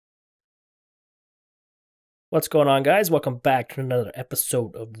What's going on, guys? Welcome back to another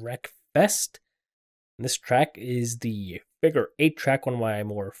episode of Wreckfest. This track is the Figure 8 track, one of my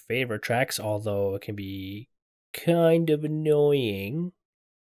more favorite tracks, although it can be kind of annoying,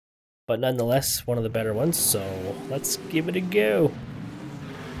 but nonetheless, one of the better ones, so let's give it a go.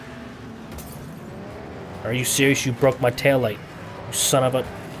 Are you serious? You broke my taillight, you son of a...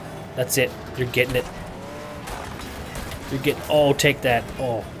 That's it. You're getting it. You're getting... Oh, take that.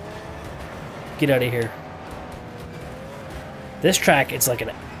 Oh. Get out of here. This track, it's like an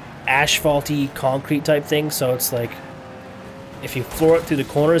asphalty concrete type thing, so it's like if you floor it through the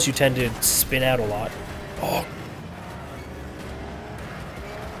corners, you tend to spin out a lot. Oh.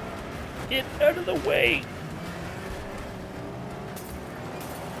 Get out of the way.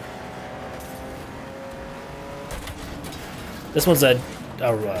 This one's a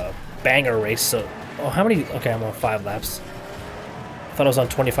banger race, so... Oh, how many... Okay, I'm on 5 laps. I thought I was on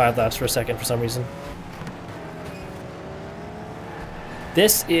 25 laps for a second for some reason.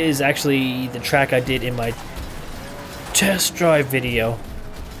 This is actually the track I did in my test drive video.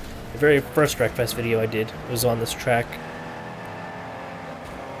 The very first Wreckfest video I did was on this track.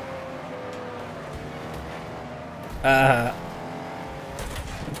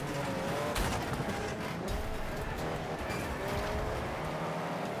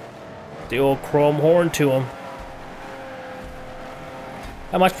 The old chrome horn to him.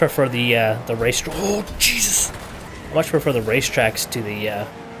 I much prefer the race. Oh Jesus! I much prefer the racetracks to the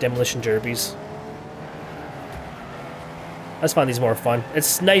demolition derbies. I just find these more fun.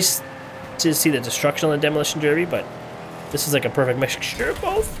 It's nice to see the destruction on the demolition derby, but this is like a perfect mixture of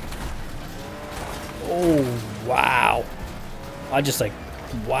both. Oh wow! I just like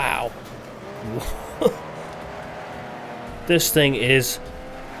wow. This thing is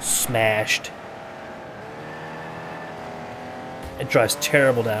smashed. It drives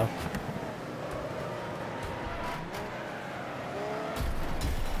terrible now.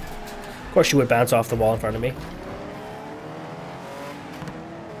 Of course, she would bounce off the wall in front of me.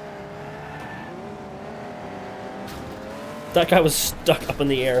 That guy was stuck up in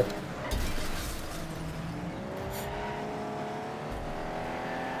the air.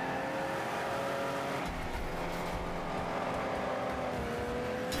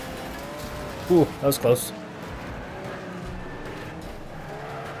 Ooh, that was close.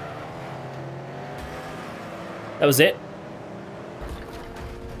 That was it.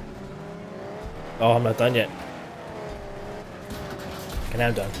 Oh, I'm not done yet. And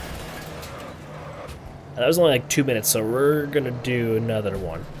I'm done. That was only like 2 minutes, so we're gonna do another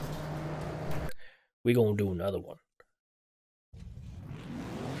one. We're gonna do another one.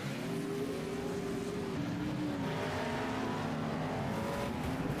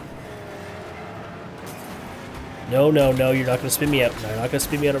 No, no, no, you're not gonna spin me out. No, you're not gonna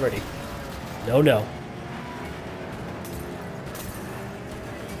spin me out already. No, no.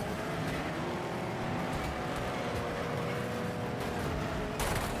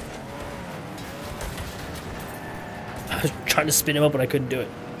 I was trying to spin him up, but I couldn't do it.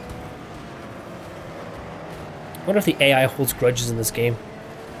 I wonder if the AI holds grudges in this game.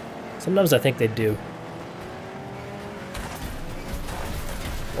 Sometimes I think they do.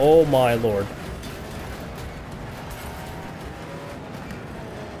 Oh my lord.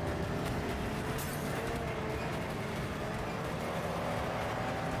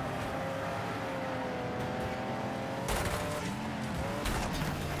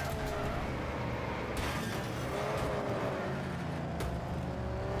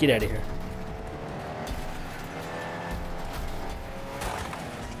 Get out of here.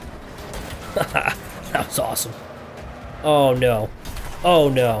 That was awesome. Oh no. Oh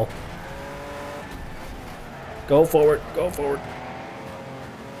no. Go forward. Go forward.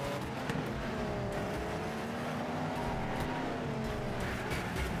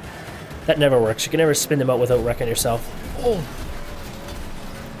 That never works. You can never spin them out without wrecking yourself. Oh.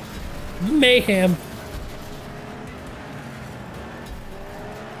 Mayhem.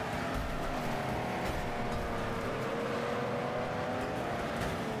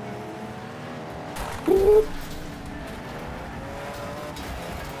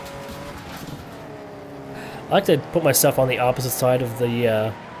 I like to put myself on the opposite side of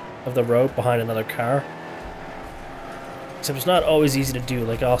the road behind another car. Except it's not always easy to do.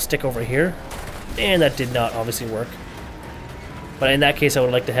 Like, I'll stick over here, and that did not obviously work. But in that case, I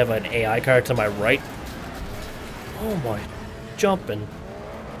would like to have an AI car to my right. Oh my, jumping.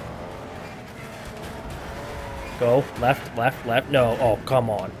 Go, left, left, left. No, oh, come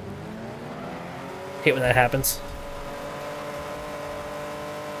on. Hate when that happens.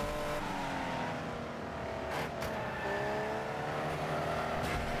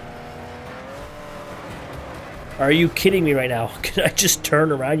 Are you kidding me right now? Can I just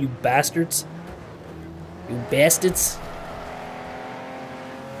turn around, you bastards? You bastards.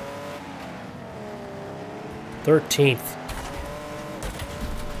 13th.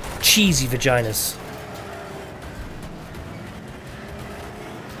 Cheesy vaginas.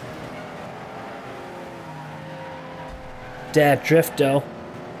 Dad Drifto.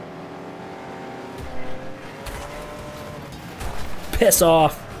 Piss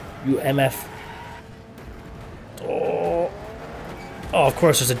off, you MF. Oh, of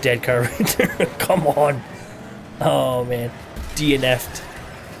course there's a dead car right there. Come on. Oh, man. DNF'd.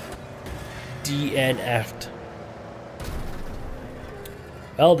 DNF'd.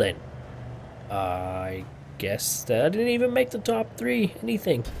 Well then. I guess that I didn't even make the top 3.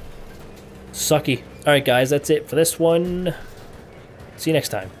 Anything. Sucky. Alright guys, that's it for this one. See you next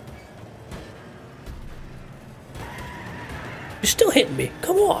time. You're still hitting me.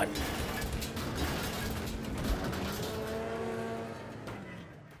 Come on.